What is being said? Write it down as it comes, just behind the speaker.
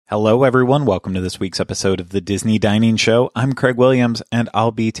Hello, everyone. Welcome to this week's episode of the Disney Dining Show. I'm Craig Williams, and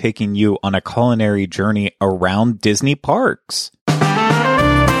I'll be taking you on a culinary journey around Disney parks.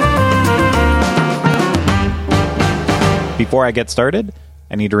 Before I get started,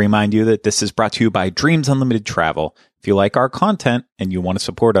 I need to remind you that this is brought to you by Dreams Unlimited Travel. If you like our content and you want to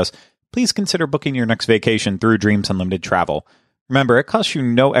support us, please consider booking your next vacation through Dreams Unlimited Travel. Remember, it costs you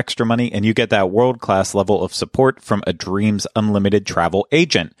no extra money, and you get that world-class level of support from a Dreams Unlimited Travel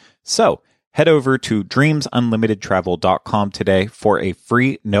agent. So, head over to dreamsunlimitedtravel.com today for a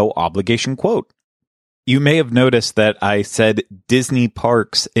free, no-obligation quote. You may have noticed that I said Disney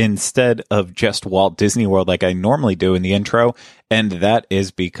parks instead of just Walt Disney World like I normally do in the intro, and that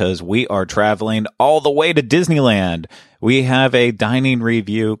is because we are traveling all the way to Disneyland. We have a dining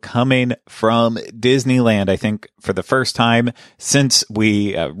review coming from Disneyland, I think, for the first time since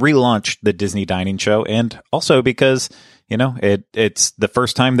we relaunched the Disney Dining Show, and also because, you know, it's the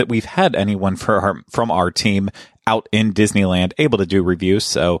first time that we've had anyone from our team out in Disneyland able to do reviews.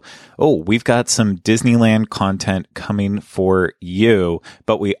 So, we've got some Disneyland content coming for you,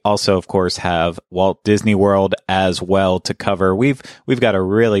 but we also, of course, have Walt Disney World as well to cover. We've got a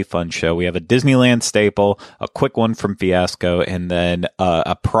really fun show. We have a Disneyland staple, a quick one from Fiasco, and then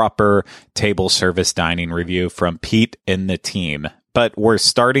a proper table service dining review from Pete and the team. But we're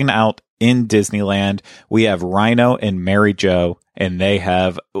starting out in Disneyland. We have Rhino and Mary Jo, and they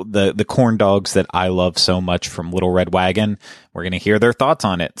have the corn dogs that I love so much from Little Red Wagon. We're going to hear their thoughts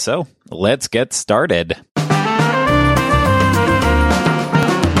on it. So let's get started.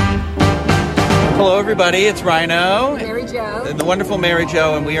 Hello, everybody. It's Rhino. Mary Jo. The wonderful Mary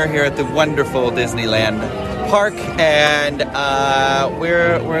Jo, and we are here at the wonderful Disneyland Park, and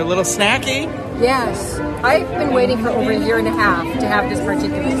we're a little snacky. Yes. I've been waiting for over a year and a half to have this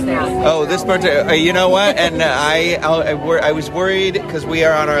particular snack. Oh, this particular, you know what? And I was worried because we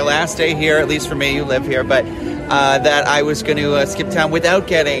are on our last day here, at least for me, you live here, but that I was going to skip town without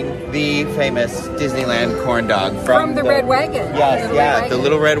getting the famous Disneyland corn dog from the Red Wagon. Yes, the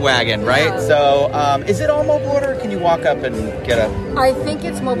Little Red Wagon, right? Yeah. So, is it all mobile order, or can you walk up and get a... I think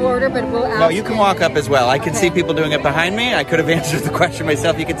it's mobile order, but we'll ask... No, you can walk up as well. I can see people doing it behind me. I could have answered the question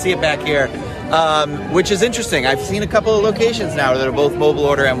myself. You can see it back here. Which is interesting. I've seen a couple of locations now that are both mobile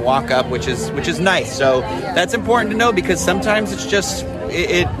order and walk up, which is nice. So that's important to know, because sometimes it's just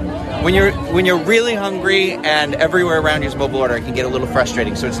when you're really hungry and everywhere around you is mobile order, it can get a little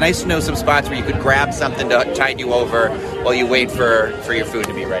frustrating. So it's nice to know some spots where you could grab something to tide you over while you wait for your food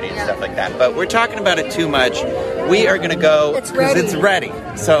to be ready and stuff like that. But we're talking about it too much. We are going to go because it's ready.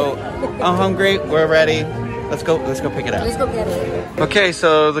 So I'm hungry. We're ready. Let's go pick it up. Let's go get it. Okay,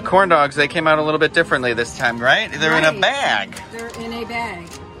 so the corn dogs, they came out a little bit differently this time, right? They're in a bag. They're in a bag.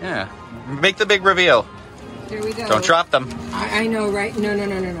 Yeah. Make the big reveal. Here we go. Don't drop them. I know, right? No.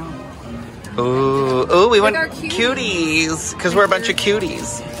 Ooh, we went our cuties, because we're a bunch of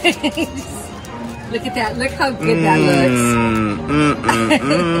cuties. Look at that. Look how good that looks.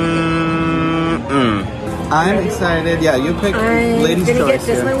 I'm excited. Yeah, you picked ladies' choice. I'm going to get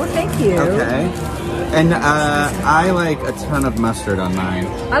this one. Well, thank you. Okay. And I like a ton of mustard on mine.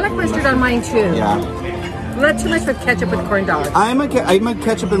 I like mustard on mine too. Yeah. Not too much with ketchup with corn dogs. I'm a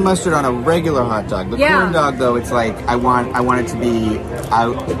ketchup and mustard on a regular hot dog. The corn dog, though, it's like I want it to be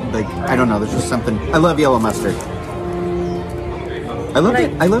out. Like, I don't know. There's just something. I love yellow mustard. I love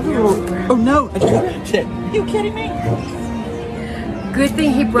it. I love the little. Oh no! I just dropped it. Are you kidding me? Good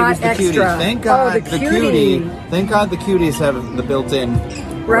thing he brought extra. Cutie. Thank God the cutie. Thank God the cuties have the built-in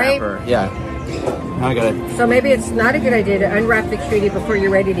wrapper. Yeah. Now I got it. So maybe it's not a good idea to unwrap the cutie before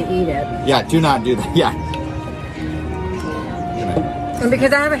you're ready to eat it. Yeah, do not do that. Yeah. And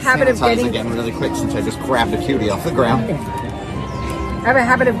because I have a habit of getting... again really quick since I just grabbed a cutie off the ground. I have a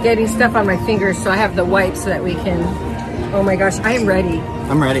habit of getting stuff on my fingers, so I have the wipes so that we can... Oh my gosh, I am ready.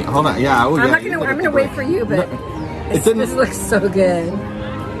 I'm ready. Hold on. Yeah. I'm gonna wait for you, but this looks so good.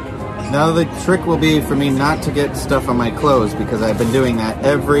 Now the trick will be for me not to get stuff on my clothes, because I've been doing that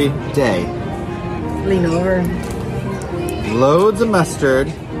every day. Lean over. Loads of mustard.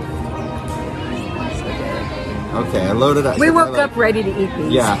 Okay, I loaded up. We woke up ready to eat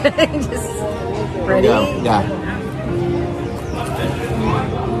these. Yeah. Just ready? Yeah.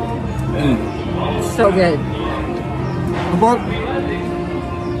 So good.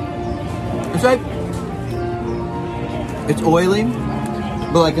 It's like, it's oily,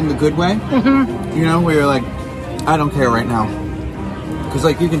 but like in the good way. Mm-hmm. You know, where you're like, I don't care right now. Because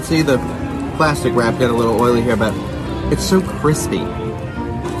like you can see the plastic wrap get a little oily here, but it's so crispy.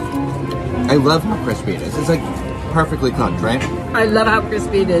 I love how crispy it is. It's like perfectly cooked, right? I love how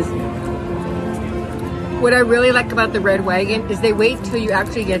crispy it is. What I really like about the Red Wagon is they wait till you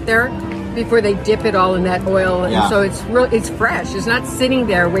actually get there before they dip it all in that oil, and so it's fresh. It's not sitting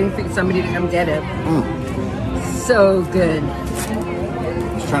there waiting for somebody to come get it. So good.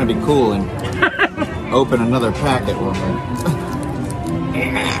 Just trying to be cool and open another packet.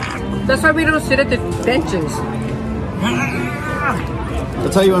 That's why we don't sit at the benches. I'll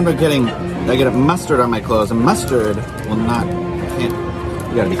tell you what I'm getting. I get mustard on my clothes, and mustard will not.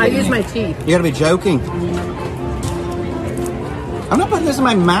 You gotta be kidding I use me. my teeth. You gotta be joking. I'm not putting this in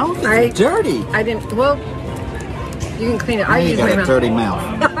my mouth. It's dirty. I didn't. Well, you can clean it. I use got my a mouth. dirty mouth.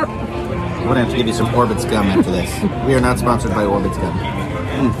 I'm gonna have to give you some Orbit's gum after this. We are not sponsored by Orbit's gum.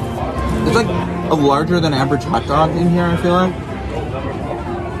 It's like a larger than average hot dog in here, I feel like.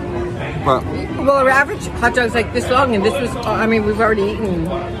 But Well, our average hot dog's like this long, and this was, I mean, we've already eaten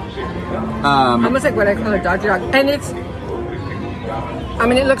almost like what I call a Dodger dog. And it's, I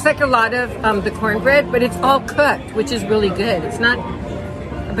mean, it looks like a lot of the cornbread, but it's all cooked, which is really good. It's not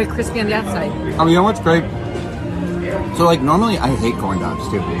a bit crispy on the outside. Oh, you know what's great? So, like, normally I hate corn dogs,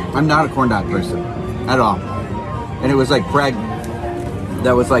 too. I'm not a corn dog person at all. And it was like Craig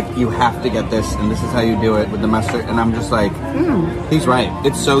that was like, you have to get this, and this is how you do it with the mustard. And I'm just like, he's right.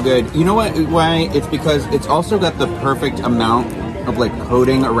 It's so good. You know what? Why? It's because it's also got the perfect amount of like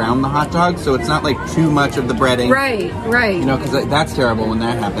coating around the hot dog, so it's not like too much of the breading. Right. You know, because that's terrible when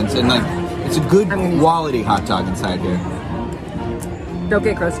that happens. And like, it's a good quality hot dog inside here. Don't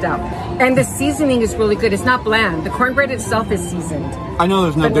get grossed out. And the seasoning is really good. It's not bland. The cornbread itself is seasoned. I know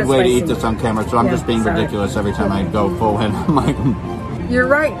there's no But good way to spicy. eat this on camera, so I'm just being ridiculous every time I go full in. I'm like, You're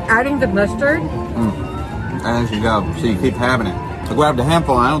right. Adding the mustard. as you go. So you keep having it. I grabbed a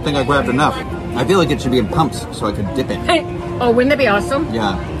handful, and I don't think I grabbed enough. I feel like it should be in pumps so I could dip it. Oh, wouldn't that be awesome?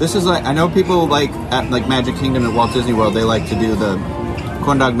 Yeah. This is like, I know people like at like Magic Kingdom at Walt Disney World, they like to do the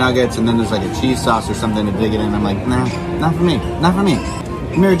corn dog nuggets, and then there's like a cheese sauce or something to dig it in. I'm like, nah, not for me. Not for me.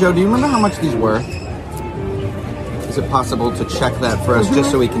 Mary Jo, do you remember how much these were? Is it possible to check that for us just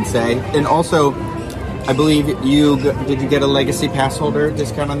so we can say? And also, I believe did you get a Legacy Pass holder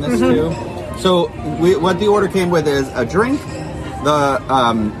discount on this too? So what the order came with is a drink,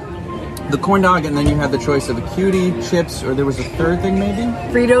 the corn dog, and then you had the choice of a cutie, chips, or there was a third thing maybe?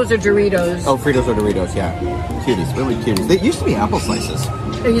 Fritos or Doritos. Oh, Fritos or Doritos, yeah. Cuties, really cuties. They used to be apple slices.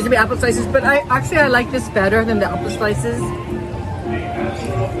 There used to be apple slices, but I like this better than the apple slices.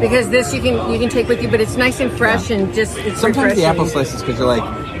 Because this you can take with you, but it's nice and fresh and just it's Sometimes refreshing. the apple slices, because you're like,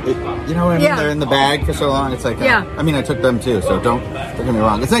 you know what I mean? Yeah. They're in the bag for so long. It's like, Yeah. I mean, I took them too, so don't get me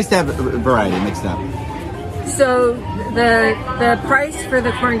wrong. It's nice to have variety mixed up. So the price for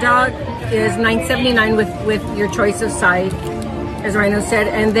the corn dog is $9.79 with your choice of side, as Rhino said,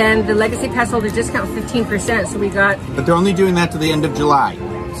 and then the Legacy Pass holder discount 15%. So we got. But they're only doing that to the end of July.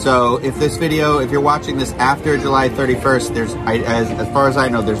 So if this video, if you're watching this after July 31st, as far as I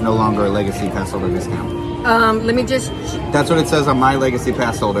know, there's no longer a Legacy Pass holder discount. Let me just. That's what it says on my Legacy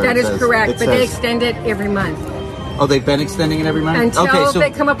Pass holder. That It is says- correct, it but they says- extend it every month Oh, they've been extending it every month? until Okay, so,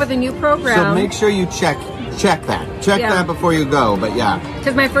 they come up with a new program. so make sure you check that. Check Yeah. that before you go, but yeah.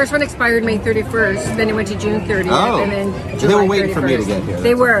 Because my first one expired May 31st, then it went to June 30th, Oh. and then They July were waiting for me to 31st. get here.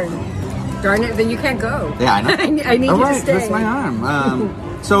 They were. Darn it, then you can't go. Yeah, I know. I need All you right, to stay. twist my arm.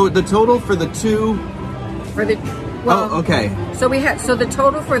 So the total for the two... For the, well, Oh, okay. So the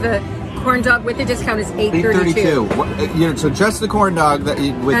total for the corn dog with the discount is $8.32. So just the corn dog with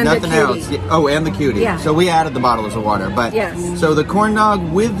And the nothing cutie. else. Oh, and the cutie. Yeah. So we added the bottles of water, but Yes. So the corn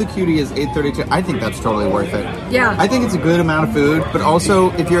dog with the cutie is $8.32. I think that's totally worth it. Yeah. I think it's a good amount of food, but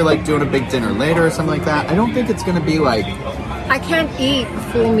also if you're like doing a big dinner later or something like that, I don't think it's going to be like. I can't eat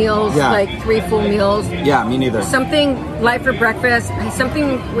full meals, Yeah. like 3 full meals. Yeah, me neither. Something light for breakfast,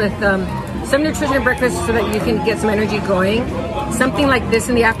 something with some nutrition at breakfast so that you can get some energy going. Something like this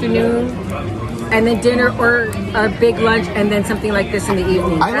in the afternoon, and then dinner or a big lunch, and then something like this in the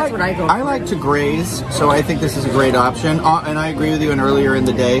evening. That's what I go for. I like to graze, so I think this is a great option. And I agree with you, an earlier in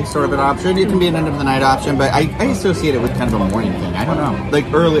the day sort of an option. It can be an end of the night option, but I associate it with kind of a morning thing. I don't know, like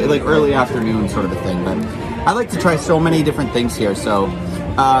early afternoon sort of a thing. But I like to try so many different things here. So,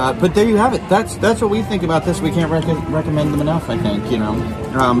 but there you have it. That's what we think about this. We can't recommend them enough. I think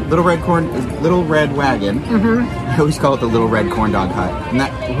Little Red Wagon. I always call it the Little Red Corn Dog Hut.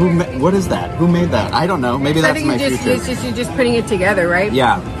 And what is that? Who made that? I don't know. Maybe that's my future. You're just putting it together, right?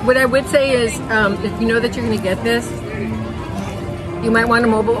 Yeah. What I would say is, if you know that you're going to get this, you might want to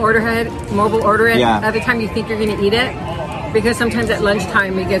mobile order it. Yeah. Every time you think you're going to eat it, because sometimes at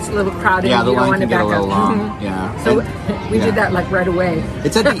lunchtime it gets a little crowded. Yeah, and the you don't line want can to get a back little up. long. Yeah. So we Yeah. did that like right away.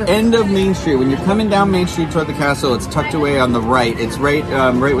 It's at the end of Main Street. When you're coming down Main Street toward the castle, it's tucked away on the right. It's right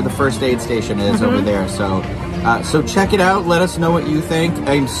where the first aid station is over there. So check it out. Let us know what you think.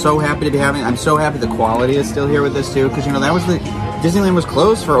 I'm so happy to be I'm so happy the quality is still here with this too, because that was Disneyland was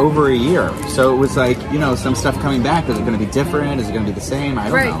closed for over a year. So it was like, some stuff coming back. Is it going to be different? Is it going to be the same? I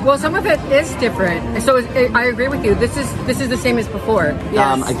don't know. Well, some of it is different. So I agree with you. This is the same as before.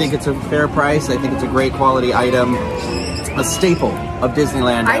 Yes. I think it's a fair price. I think it's a great quality item. A staple of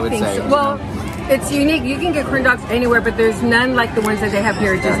Disneyland, I would say. So. Well, it's unique. You can get corn dogs anywhere, but there's none like the ones that they have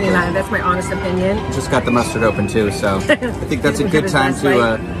here at Disneyland. That's my honest opinion. Just got the mustard open too, so I think that's a good time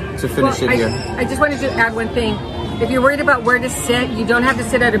to finish it here. I just wanted to add one thing. If you're worried about where to sit, you don't have to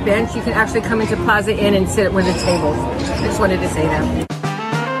sit at a bench. You can actually come into Plaza Inn and sit at one of the tables. I just wanted to say that.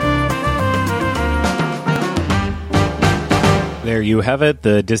 There you have it,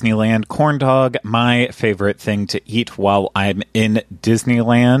 the Disneyland corn dog, my favorite thing to eat while I'm in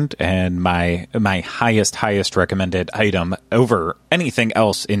Disneyland, and my highest recommended item over anything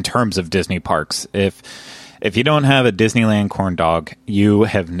else in terms of Disney parks. If you don't have a Disneyland corn dog, you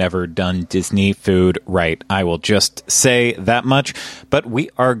have never done Disney food right. I will just say that much. But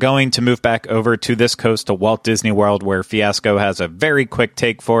we are going to move back over to this coast to Walt Disney World, where Fiasco has a very quick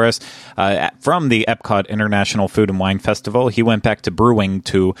take for us. From the Epcot International Food and Wine Festival, he went back to brewing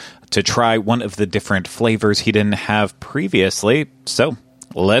to try one of the different flavors he didn't have previously. So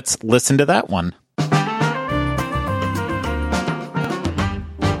let's listen to that one.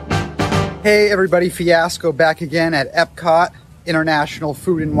 Hey everybody, Fiasco back again at Epcot International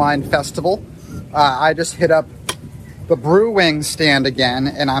Food and Wine Festival. I just hit up the brewing stand again,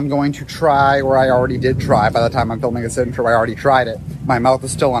 and I'm going to try, or I already did try, by the time I'm filming this intro, I already tried it. My mouth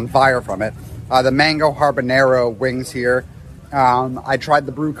is still on fire from it. The mango habanero wings here. I tried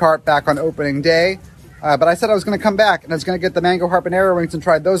the brew cart back on opening day, but I said I was going to come back, and I was going to get the mango habanero wings and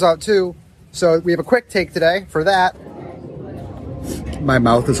tried those out too. So we have a quick take today for that. My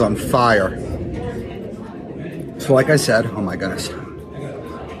mouth is on fire. So like I said, oh my goodness.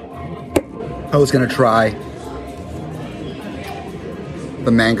 I was going to try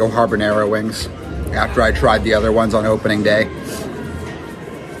the mango habanero wings after I tried the other ones on opening day.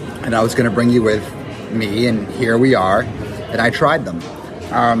 And I was going to bring you with me, and here we are. And I tried them.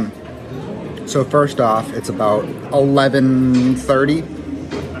 So first off, it's about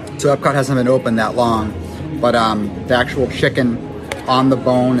 11:30. So Epcot hasn't been open that long. But the actual chicken on the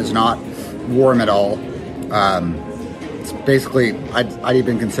bone is not warm at all. It's basically, I'd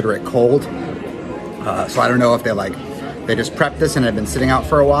even consider it cold. So I don't know if they just prepped this and had been sitting out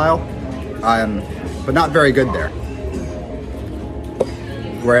for a while, but not very good there.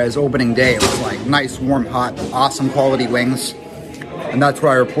 Whereas opening day, it was like nice, warm, hot, awesome quality wings. And that's what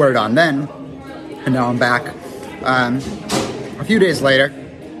I reported on then. And now I'm back a few days later,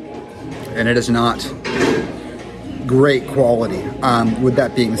 and it is not great quality. With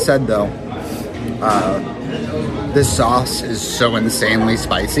that being said though, this sauce is so insanely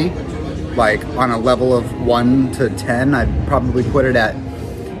spicy. Like on a level of 1 to 10, I'd probably put it at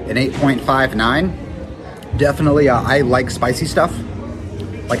an 8.59. Definitely, I like spicy stuff,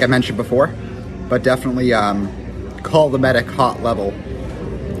 like I mentioned before, but definitely call the medic hot level.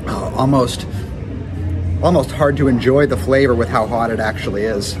 Almost hard to enjoy the flavor with how hot it actually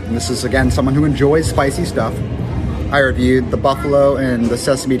is. And this is, again, someone who enjoys spicy stuff. I reviewed the buffalo and the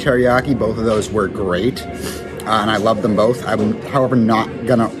sesame teriyaki. Both of those were great, and I love them both. I'm, however, not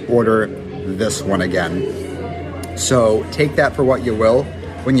gonna order this one again. So take that for what you will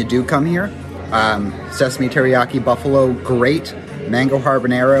when you do come here. Sesame teriyaki buffalo, great. Mango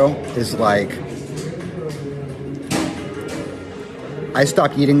habanero is like... I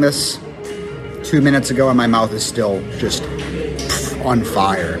stopped eating this 2 minutes ago, and my mouth is still just on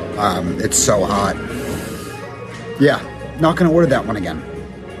fire. It's so hot. Yeah, not going to order that one again.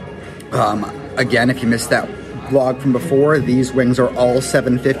 Again, if you missed that vlog from before, these wings are all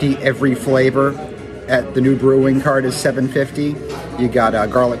 $7.50. Every flavor at the new brewing cart is $7.50. You got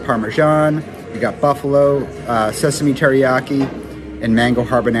garlic parmesan, you got buffalo, sesame teriyaki, and mango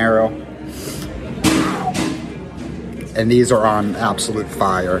habanero. And these are on absolute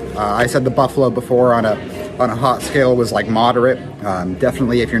fire. I said the buffalo before on a hot scale was like moderate.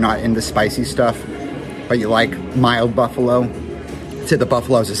 Definitely if you're not into spicy stuff, but you like mild buffalo, I'd say the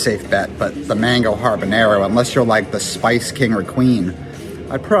buffalo is a safe bet. But the mango habanero, unless you're like the spice king or queen,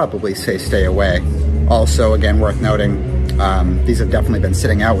 I'd probably say stay away. Also, again, worth noting, these have definitely been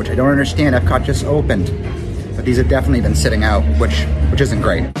sitting out, which I don't understand. Epcot just opened, but these have definitely been sitting out, which isn't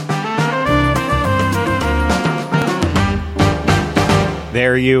great.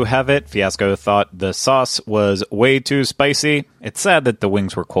 There you have it. Fiasco thought the sauce was way too spicy. It's sad that the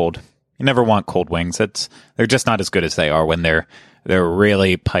wings were cold. You never want cold wings. They're just not as good as they are when they're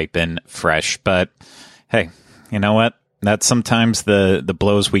really piping fresh. But hey, you know what? That's sometimes the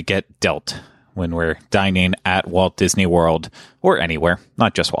blows we get dealt when we're dining at Walt Disney World or anywhere.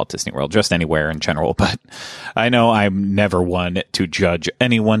 Not just Walt Disney World, just anywhere in general. But I know I'm never one to judge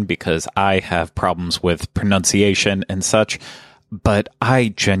anyone because I have problems with pronunciation and such. But I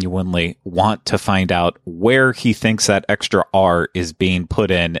genuinely want to find out where he thinks that extra R is being put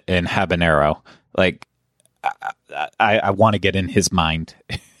in Habanero. Like, I want to get in his mind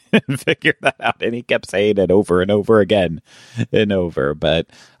and figure that out. And he kept saying it over and over again and over. But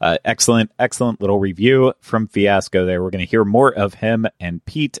excellent little review from Fiasco there. We're going to hear more of him and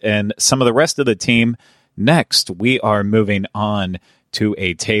Pete and some of the rest of the team. Next, we are moving on to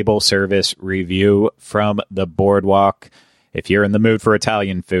a table service review from the Boardwalk. If you're in the mood for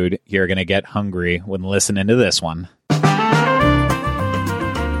Italian food, you're going to get hungry when listening to this one.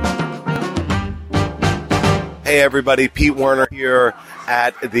 Hey everybody, Pete Werner here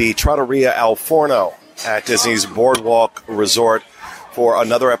at the Trattoria al Forno at Disney's Boardwalk Resort for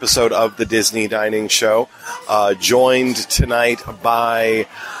another episode of the Disney Dining Show. Joined tonight by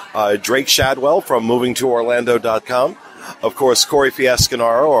Drake Shadwell from movingtoorlando.com. Of course, Corey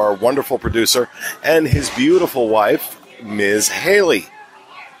Fiascanaro, our wonderful producer, and his beautiful wife, Ms. Haley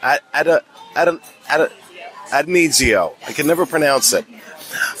Adanizio. I can never pronounce it.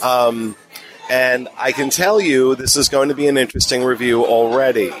 And I can tell you this is going to be an interesting review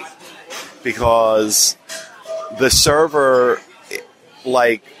already because the server,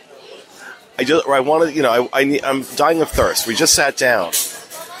 like, I'm dying of thirst. We just sat down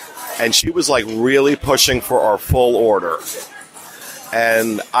and she was like really pushing for our full order.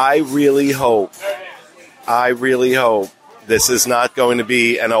 And I really hope this is not going to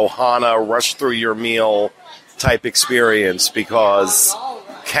be an Ohana rush through your meal type experience because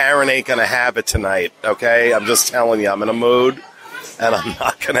Karen ain't going to have it tonight, okay? I'm just telling you, I'm in a mood and I'm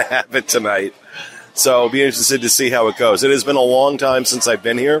not going to have it tonight. So be interested to see how it goes. It has been a long time since I've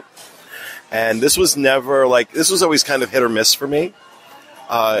been here, and this was always kind of hit or miss for me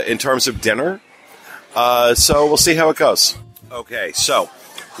in terms of dinner. So we'll see how it goes. Okay, so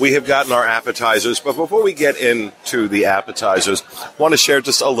we have gotten our appetizers, but before we get into the appetizers, I want to share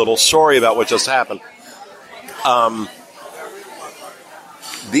just a little story about what just happened.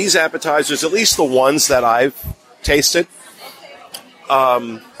 These appetizers, at least the ones that I've tasted,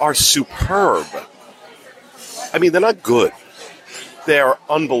 are superb. I mean, they're not good. They're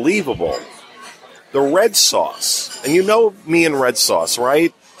unbelievable. The red sauce, and you know me and red sauce,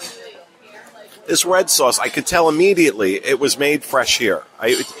 right? This red sauce, I could tell immediately it was made fresh here.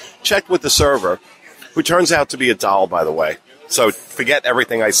 I checked with the server, who turns out to be a doll, by the way. So forget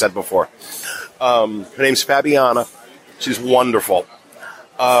everything I said before. Her name's Fabiana. She's wonderful.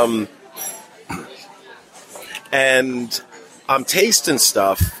 And I'm tasting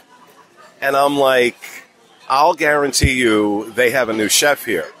stuff, and I'm like, I'll guarantee you they have a new chef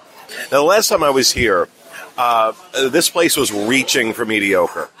here. Now, the last time I was here, this place was reaching for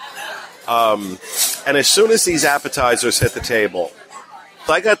mediocre. And as soon as these appetizers hit the table,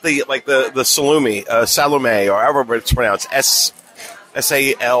 I got the salumi, salome, or however it's pronounced,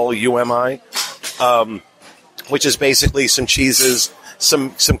 S-A-L-U-M-I, which is basically some cheeses,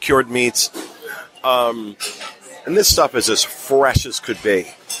 some cured meats. And this stuff is as fresh as could be.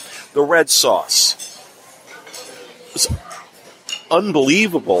 The red sauce was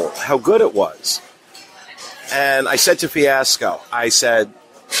unbelievable how good it was. And I said to Fiasco, I said,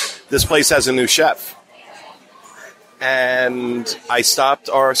 this place has a new chef. And I stopped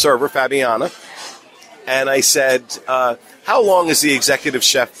our server, Fabiana, and I said, how long has the executive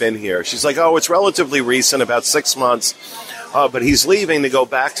chef been here? She's like, it's relatively recent, about 6 months. But he's leaving to go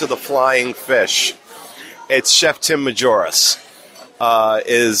back to the Flying Fish. It's Chef Tim Majoris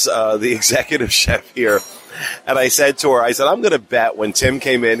is the executive chef here. And I said to her, I'm going to bet when Tim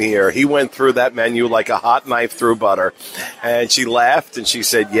came in here, he went through that menu like a hot knife through butter. And she laughed and she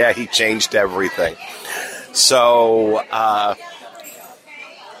said, yeah, he changed everything. So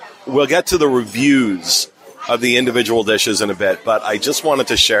we'll get to the reviews of the individual dishes in a bit, but I just wanted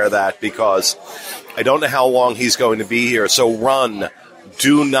to share that because I don't know how long he's going to be here. So run,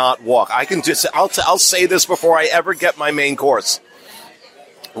 do not walk. I'll say this before I ever get my main course.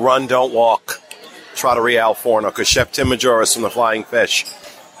 Run, don't walk. Trattoria al Forno, because Chef Tim Majoris from the Flying Fish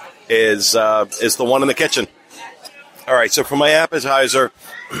is the one in the kitchen. All right, so for my appetizer,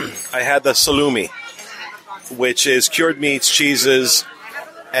 I had the salumi, which is cured meats, cheeses,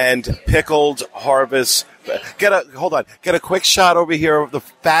 and pickled harvest Hold on. Get a quick shot over here of the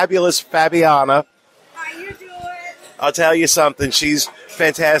fabulous Fabiana. How you doing? I'll tell you something. She's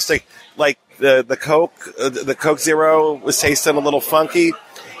fantastic. Like the Coke Zero was tasting a little funky.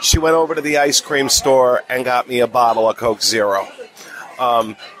 She went over to the ice cream store and got me a bottle of Coke Zero.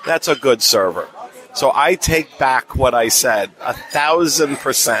 That's a good server. So I take back what I said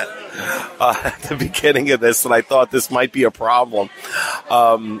 1,000% at the beginning of this, and I thought this might be a problem.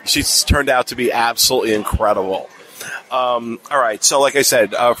 She's turned out to be absolutely incredible. All right, so like I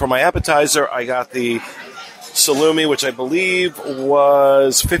said, for my appetizer, I got the salumi, which I believe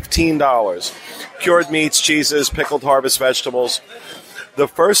was $15. Cured meats, cheeses, pickled harvest vegetables. The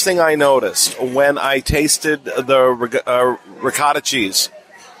first thing I noticed when I tasted the ricotta cheese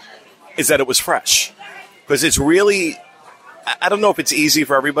is that it was fresh. Because it's really, I don't know if it's easy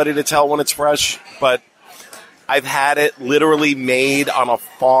for everybody to tell when it's fresh, but I've had it literally made on a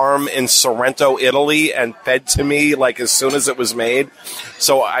farm in Sorrento, Italy, and fed to me like as soon as it was made.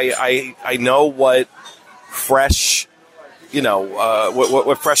 So I know what fresh,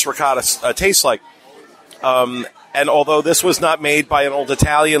 what fresh ricotta tastes like. And although this was not made by an old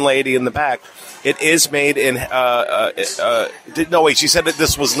Italian lady in the back, it is made in. She said that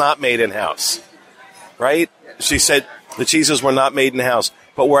this was not made in house, right? She said the cheeses were not made in house,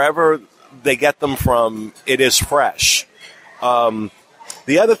 but wherever they get them from, it is fresh. The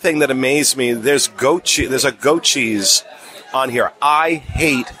other thing that amazed me, there's goat cheese. There's a goat cheese on here. I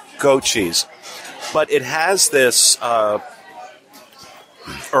hate goat cheese, but it has this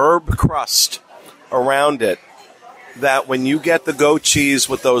herb crust around it. That when you get the goat cheese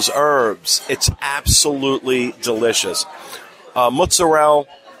with those herbs, it's absolutely delicious. Mozzarella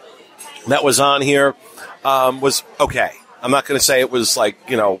that was on here was okay. I'm not going to say it was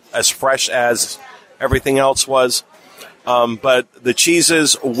as fresh as everything else was, but the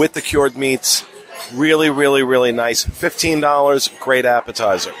cheeses with the cured meats, really, really, really nice. $15, great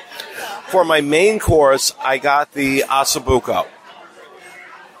appetizer. For my main course, I got the ossobuco.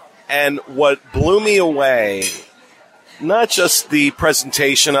 And what blew me away, not just the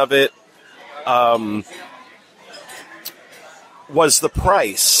presentation of it, was the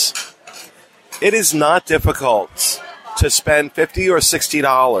price. It is not difficult to spend $50 or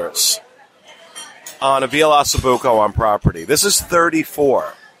 $60 on a veal ossobuco on property. This is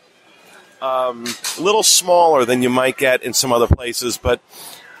 $34. A little smaller than you might get in some other places, but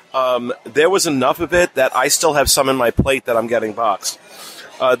there was enough of it that I still have some in my plate that I'm getting boxed.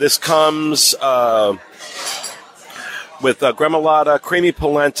 This comes with gremolata, creamy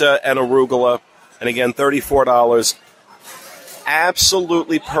polenta, and arugula. And again, $34.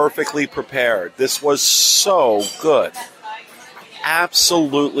 Absolutely perfectly prepared. This was so good.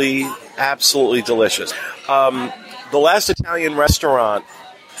 Absolutely, absolutely delicious. The last Italian restaurant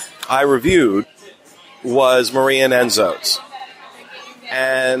I reviewed was Maria and Enzo's.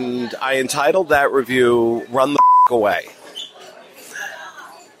 And I entitled that review, Run the Away.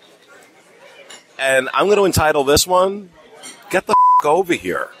 And I'm going to entitle this one, Get the Over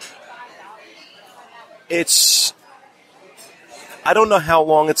Here. I don't know how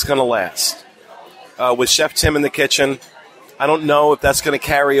long it's going to last. With Chef Tim in the kitchen, I don't know if that's going to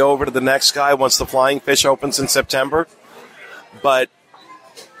carry over to the next guy once the Flying Fish opens in September. But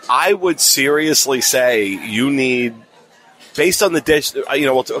I would seriously say you need, based on the dish,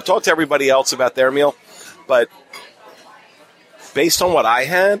 we'll talk to everybody else about their meal, but based on what I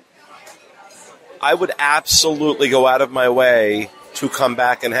had, I would absolutely go out of my way to come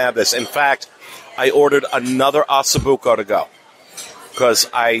back and have this. In fact, I ordered another ossobuco to go because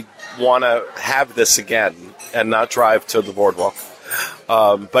I want to have this again and not drive to the boardwalk.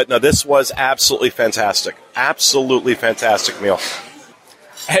 But no, this was absolutely fantastic. Absolutely fantastic meal.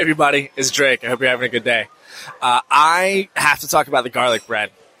 Hey, everybody. It's Drake. I hope you're having a good day. I have to talk about the garlic bread.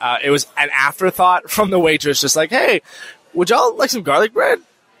 It was an afterthought from the waitress, just like, hey, would y'all like some garlic bread?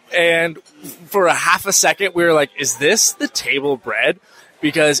 And for a half a second, we were like, is this the table bread?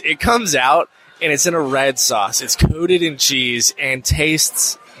 Because it comes out, and it's in a red sauce. It's coated in cheese and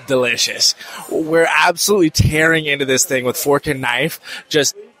tastes delicious. We're absolutely tearing into this thing with fork and knife.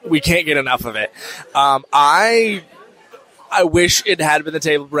 Just, we can't get enough of it. I wish it had been the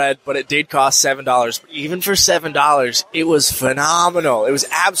table bread, but it did cost $7. But even for $7, it was phenomenal. It was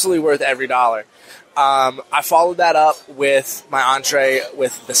absolutely worth every dollar. I followed that up with my entree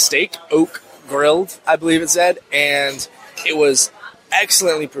with the steak, oak grilled, I believe it said, and it was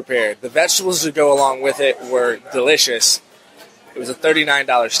excellently prepared. The vegetables that go along with it were delicious. It was a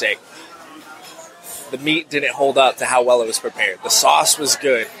 $39 steak. The meat didn't hold up to how well it was prepared. The sauce was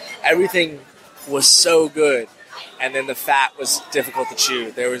good. Everything was so good. And then the fat was difficult to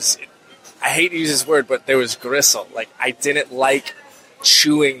chew. I hate to use this word, but there was gristle. Like, I didn't like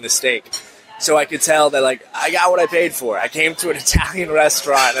chewing the steak. So I could tell that, like, I got what I paid for. I came to an Italian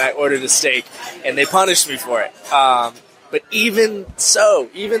restaurant and I ordered a steak, and they punished me for it. But even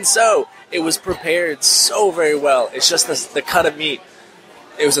so, it was prepared so very well. It's just the cut of meat.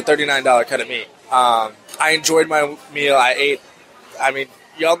 It was a $39 cut of meat. I enjoyed my meal.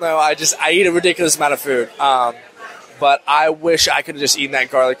 Y'all know I eat a ridiculous amount of food. But I wish I could have just eaten that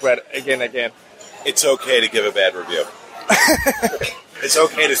garlic bread again. It's okay to give a bad review. It's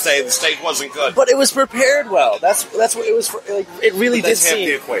okay to say the steak wasn't good. But it was prepared well. That's what it was. Like, it really did seem.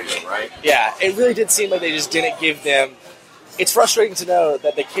 That's half the equation, right? Yeah, it really did seem like they just didn't give them. It's frustrating to know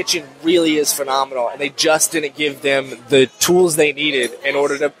that the kitchen really is phenomenal, and they just didn't give them the tools they needed in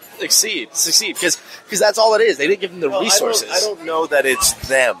order to succeed. Because that's all it is. They didn't give them the resources. I don't know that it's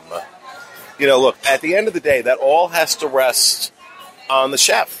them. Look, at the end of the day, that all has to rest on the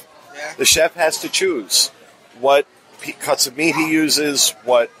chef. Yeah. The chef has to choose what cuts of meat he uses,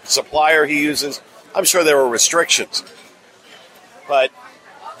 what supplier he uses. I'm sure there are restrictions, but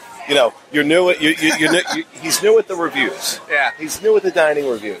you're new at he's new at the reviews. Yeah, he's new at the dining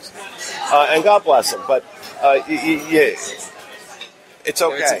reviews, and God bless him. But it's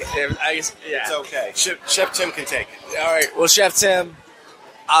okay. It's okay. Chef Tim can take it. All right. Well, Chef Tim,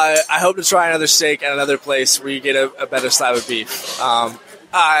 I hope to try another steak at another place where you get a better slab of beef.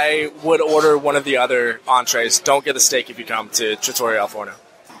 I would order one of the other entrees. Don't get the steak if you come to Trattoria Forno.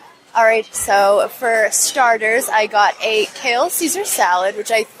 All right, so for starters, I got a kale Caesar salad,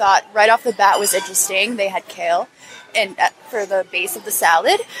 which I thought right off the bat was interesting. They had kale and for the base of the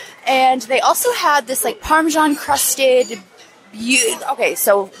salad, and they also had this like Parmesan crusted. Okay,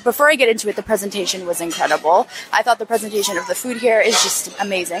 so before I get into it, the presentation was incredible. I thought the presentation of the food here is just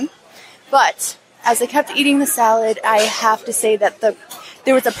amazing, but as I kept eating the salad, I have to say that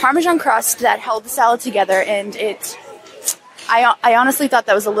there was a Parmesan crust that held the salad together, and I honestly thought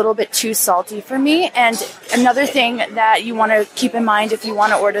that was a little bit too salty for me. And another thing that you want to keep in mind if you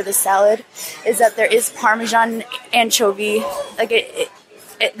want to order the salad is that there is Parmesan anchovy. Like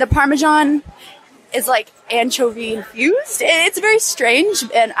the Parmesan is like anchovy infused. It's very strange,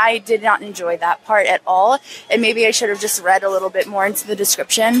 and I did not enjoy that part at all. And maybe I should have just read a little bit more into the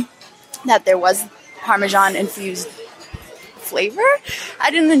description that there was Parmesan infused flavor. I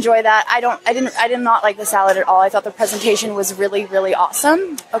didn't enjoy that. I did not like the salad at all. I thought the presentation was really, really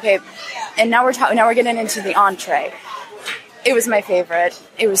awesome. Okay, and now we're getting into the entree. It was my favorite.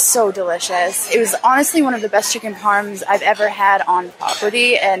 It was so delicious. It was honestly one of the best chicken parms I've ever had on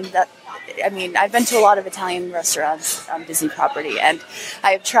property, and I've been to a lot of Italian restaurants on Disney property, and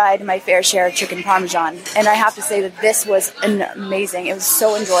I've tried my fair share of chicken parmesan, and I have to say that this was amazing. It was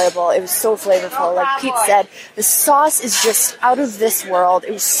so enjoyable. It was so flavorful. Like Pete said, the sauce is just out of this world.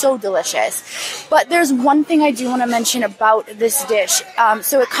 It was so delicious. But there's one thing I do want to mention about this dish.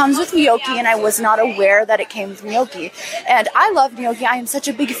 So it comes with gnocchi, and I was not aware that it came with gnocchi. And I love gnocchi. I am such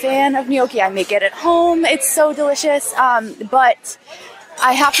a big fan of gnocchi. I make it at home. It's so delicious. But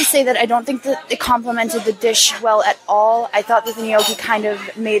I have to say that I don't think that it complemented the dish well at all. I thought that the gnocchi kind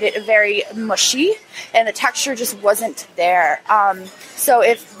of made it very mushy, and the texture just wasn't there. So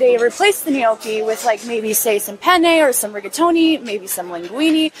if they replaced the gnocchi with maybe say some penne or some rigatoni, maybe some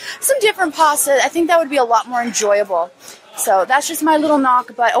linguine, some different pasta, I think that would be a lot more enjoyable. So that's just my little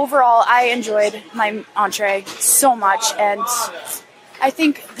knock, but overall I enjoyed my entree so much, and I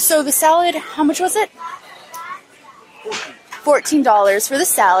think, so the salad, how much was it? $14 for the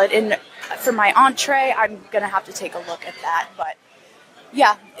salad, and for my entree, I'm going to have to take a look at that. But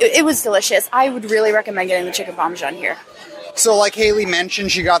yeah, it was delicious. I would really recommend getting the chicken parmesan here. So like Haley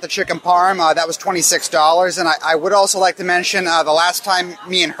mentioned, she got the chicken parm. That was $26. And I would also like to mention the last time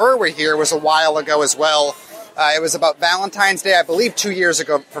me and her were here was a while ago as well. It was about Valentine's Day, I believe 2 years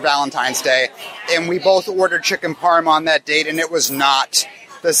ago for Valentine's Day. And we both ordered chicken parm on that date, and it was not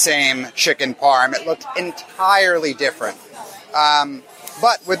the same chicken parm. It looked entirely different.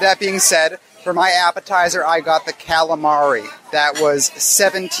 But with that being said, for my appetizer, I got the calamari. That was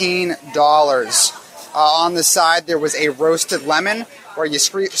 $17. On the side, there was a roasted lemon, where you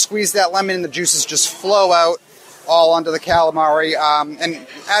squeeze that lemon and the juices just flow out all onto the calamari. And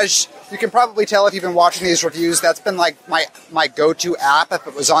as you can probably tell if you've been watching these reviews, that's been like my go-to app if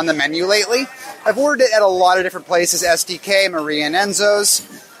it was on the menu lately. I've ordered it at a lot of different places, SDK, Maria and Enzo's,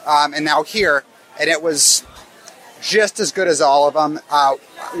 and now here, and it was just as good as all of them.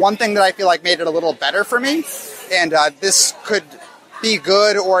 One thing that I feel like made it a little better for me, and this could be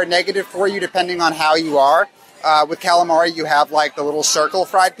good or negative for you depending on how you are. With calamari, you have the little circle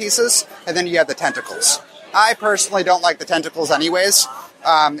fried pieces, and then you have the tentacles. I personally don't like the tentacles anyways,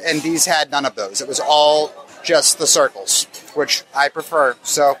 and these had none of those. It was all just the circles, which I prefer.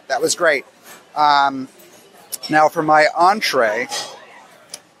 So that was great. Now for my entree,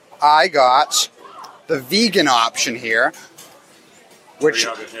 I got the vegan option here, which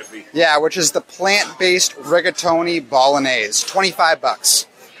is the plant-based rigatoni bolognese, $25.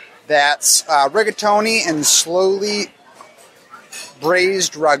 That's rigatoni and slowly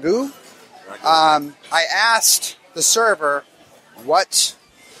braised ragu. I asked the server what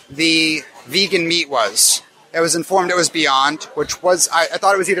the vegan meat was. I was informed it was Beyond, which was, I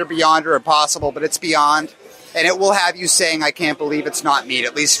thought it was either Beyond or Impossible, but it's Beyond. And it will have you saying, I can't believe it's not meat,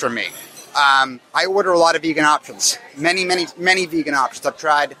 at least for me. I order a lot of vegan options. Many vegan options. I've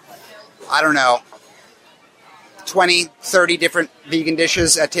tried, 20, 30 different vegan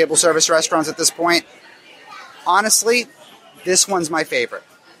dishes at table service restaurants at this point. Honestly, this one's my favorite.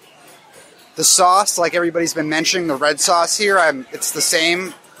 The sauce, like everybody's been mentioning, the red sauce here, it's the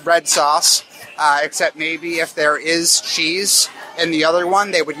same red sauce, except maybe if there is cheese in the other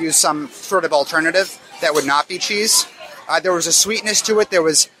one, they would use some sort of alternative that would not be cheese. There was a sweetness to it. There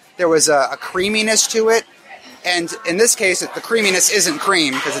was a creaminess to it. And in this case, the creaminess isn't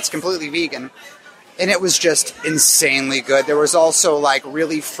cream because it's completely vegan. And it was just insanely good. There was also like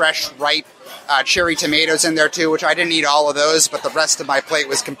really fresh, ripe cherry tomatoes in there too, which I didn't eat all of those, but the rest of my plate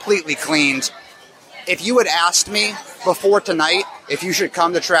was completely cleaned. If you had asked me before tonight if you should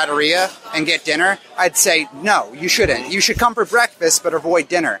come to Trattoria and get dinner, I'd say, no, you shouldn't. You should come for breakfast, but avoid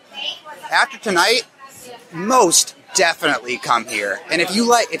dinner. After tonight, most definitely come here. And if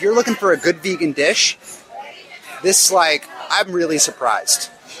you're looking for a good vegan dish, I'm really surprised.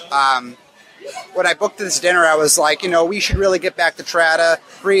 When I booked this dinner, I was like, we should really get back to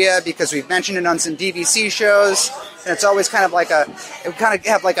Trattoria because we've mentioned it on some DVC shows, and it's always kind of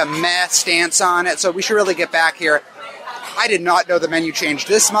have like a meh stance on it, so we should really get back here. I did not know the menu changed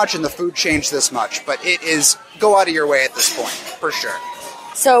this much and the food changed this much, but it is go out of your way at this point, for sure.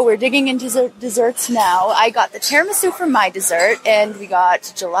 So we're digging into desserts now. I got the tiramisu for my dessert, and we got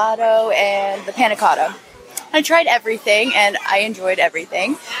gelato and the panna cotta. I tried everything, and I enjoyed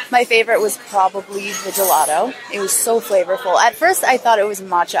everything. My favorite was probably the gelato. It was so flavorful. At first, I thought it was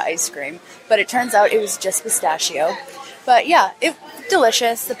matcha ice cream, but it turns out it was just pistachio. But yeah, it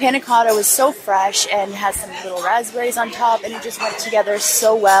delicious. The panna cotta was so fresh and has some little raspberries on top, and it just went together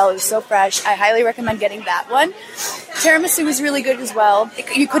so well. It was so fresh. I highly recommend getting that one. Tiramisu was really good as well.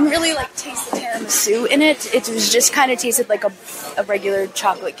 You couldn't really taste the tiramisu in it. It was just kind of tasted like a regular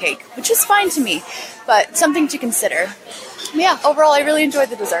chocolate cake, which is fine to me, but something to consider. Yeah, overall, I really enjoyed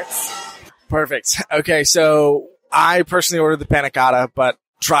the desserts. Perfect. Okay, so I personally ordered the panna cotta, but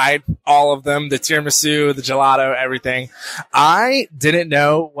tried all of them, the tiramisu, the gelato, everything. I didn't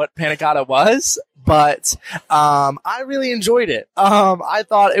know what panna cotta was, but I really enjoyed it. I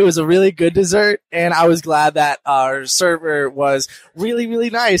thought it was a really good dessert, and I was glad that our server was really, really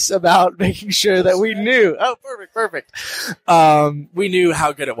nice about making sure that we knew. Oh, perfect. We knew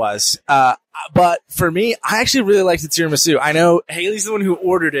how good it was. But for me, I actually really liked the tiramisu. I know Haley's the one who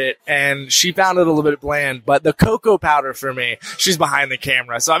ordered it, and she found it a little bit bland, but the cocoa powder for me, she's behind the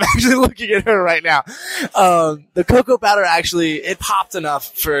camera, so I'm actually looking at her right now. The cocoa powder actually, it popped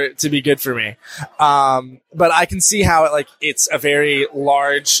enough for it to be good for me. But I can see how it's a very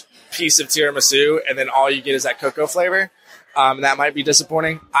large piece of tiramisu, and then all you get is that cocoa flavor. That might be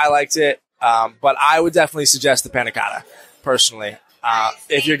disappointing. I liked it, but I would definitely suggest the panna cotta, personally.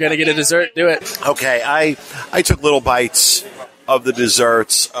 If you're going to get a dessert, do it. Okay, I took little bites of the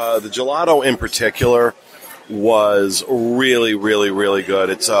desserts. The gelato in particular was really, really, really good.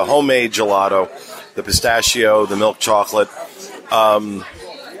 It's a homemade gelato, the pistachio, the milk chocolate, and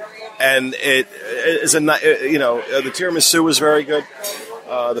it is the tiramisu was very good.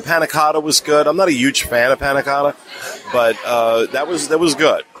 The panna cotta was good. I'm not a huge fan of panna cotta, but that was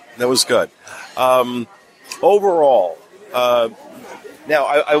good. That was good. Overall. Now,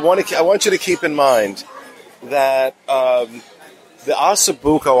 I want you to keep in mind that the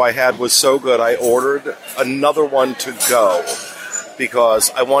ossobuco I had was so good, I ordered another one to go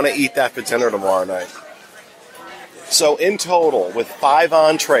because I want to eat that for dinner tomorrow night. So in total, with 5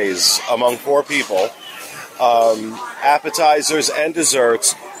 entrees among 4 people, appetizers and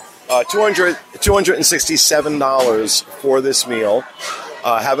desserts, $267 for this meal.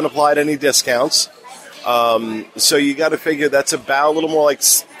 Haven't applied any discounts. So you got to figure that's about a little more like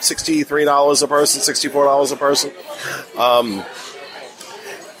 $63 a person, $64 a person.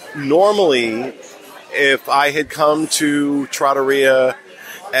 Normally, if I had come to Trattoria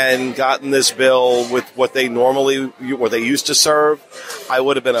and gotten this bill with what they used to serve, I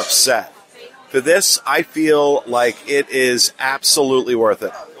would have been upset. For this, I feel like it is absolutely worth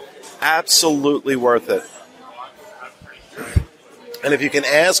it. Absolutely worth it. And if you can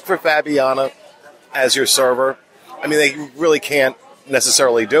ask for Fabiana as your server, I mean, they really can't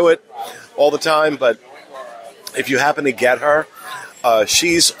necessarily do it all the time, but if you happen to get her,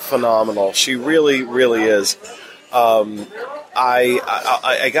 she's phenomenal. She really, really is. I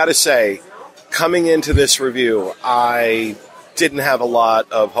got to say, coming into this review, I didn't have a lot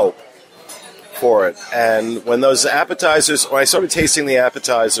of hope for it. And when those appetizers, when I started tasting the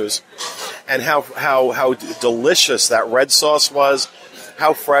appetizers, and how delicious that red sauce was,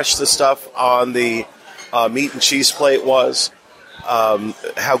 how fresh the stuff on the meat and cheese plate was,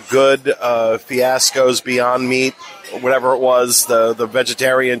 how good Fiasco's Beyond Meat, whatever it was, the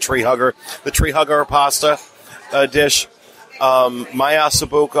vegetarian tree hugger pasta dish, my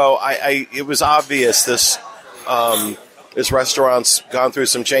ossobuco, it was obvious this restaurant's gone through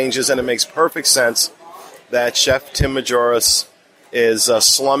some changes, and it makes perfect sense that Chef Tim Majoris is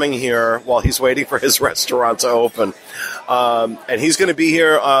slumming here while he's waiting for his restaurant to open. And he's going to be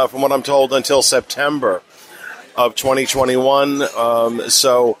here, from what I'm told, until September of 2021.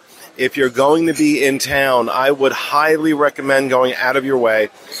 So if you're going to be in town, I would highly recommend going out of your way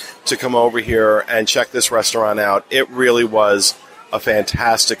to come over here and check this restaurant out. It really was a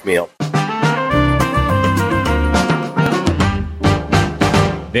fantastic meal.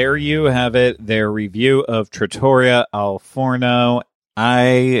 There you have it, their review of Trattoria al Forno.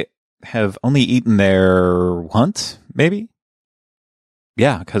 I have only eaten there once, maybe.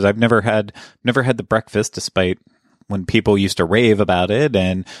 Yeah, because I've never had the breakfast, despite when people used to rave about it,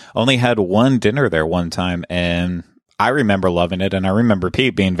 and only had one dinner there one time, and I remember loving it, and I remember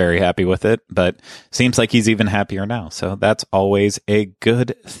Pete being very happy with it, but seems like he's even happier now, so that's always a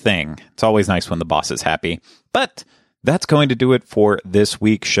good thing. It's always nice when the boss is happy. But that's going to do it for this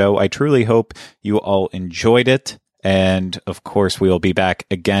week's show. I truly hope you all enjoyed it. And of course, we'll be back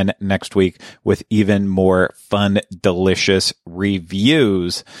again next week with even more fun, delicious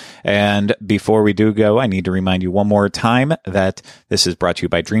reviews. And before we do go, I need to remind you one more time that this is brought to you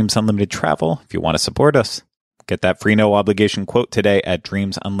by Dreams Unlimited Travel. If you want to support us, get that free no obligation quote today at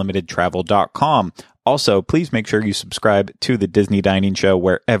dreamsunlimitedtravel.com. Also, please make sure you subscribe to the Disney Dining Show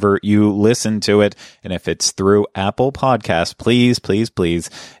wherever you listen to it. And if it's through Apple Podcasts, please, please, please,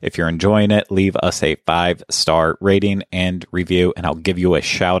 if you're enjoying it, leave us a 5-star rating and review, and I'll give you a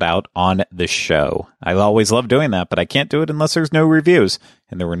shout out on the show. I always love doing that, but I can't do it unless there's no reviews.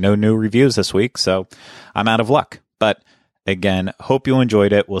 And there were no new reviews this week, so I'm out of luck. But again, hope you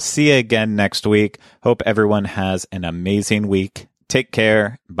enjoyed it. We'll see you again next week. Hope everyone has an amazing week. Take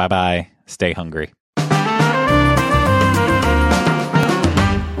care. Bye-bye. Stay hungry.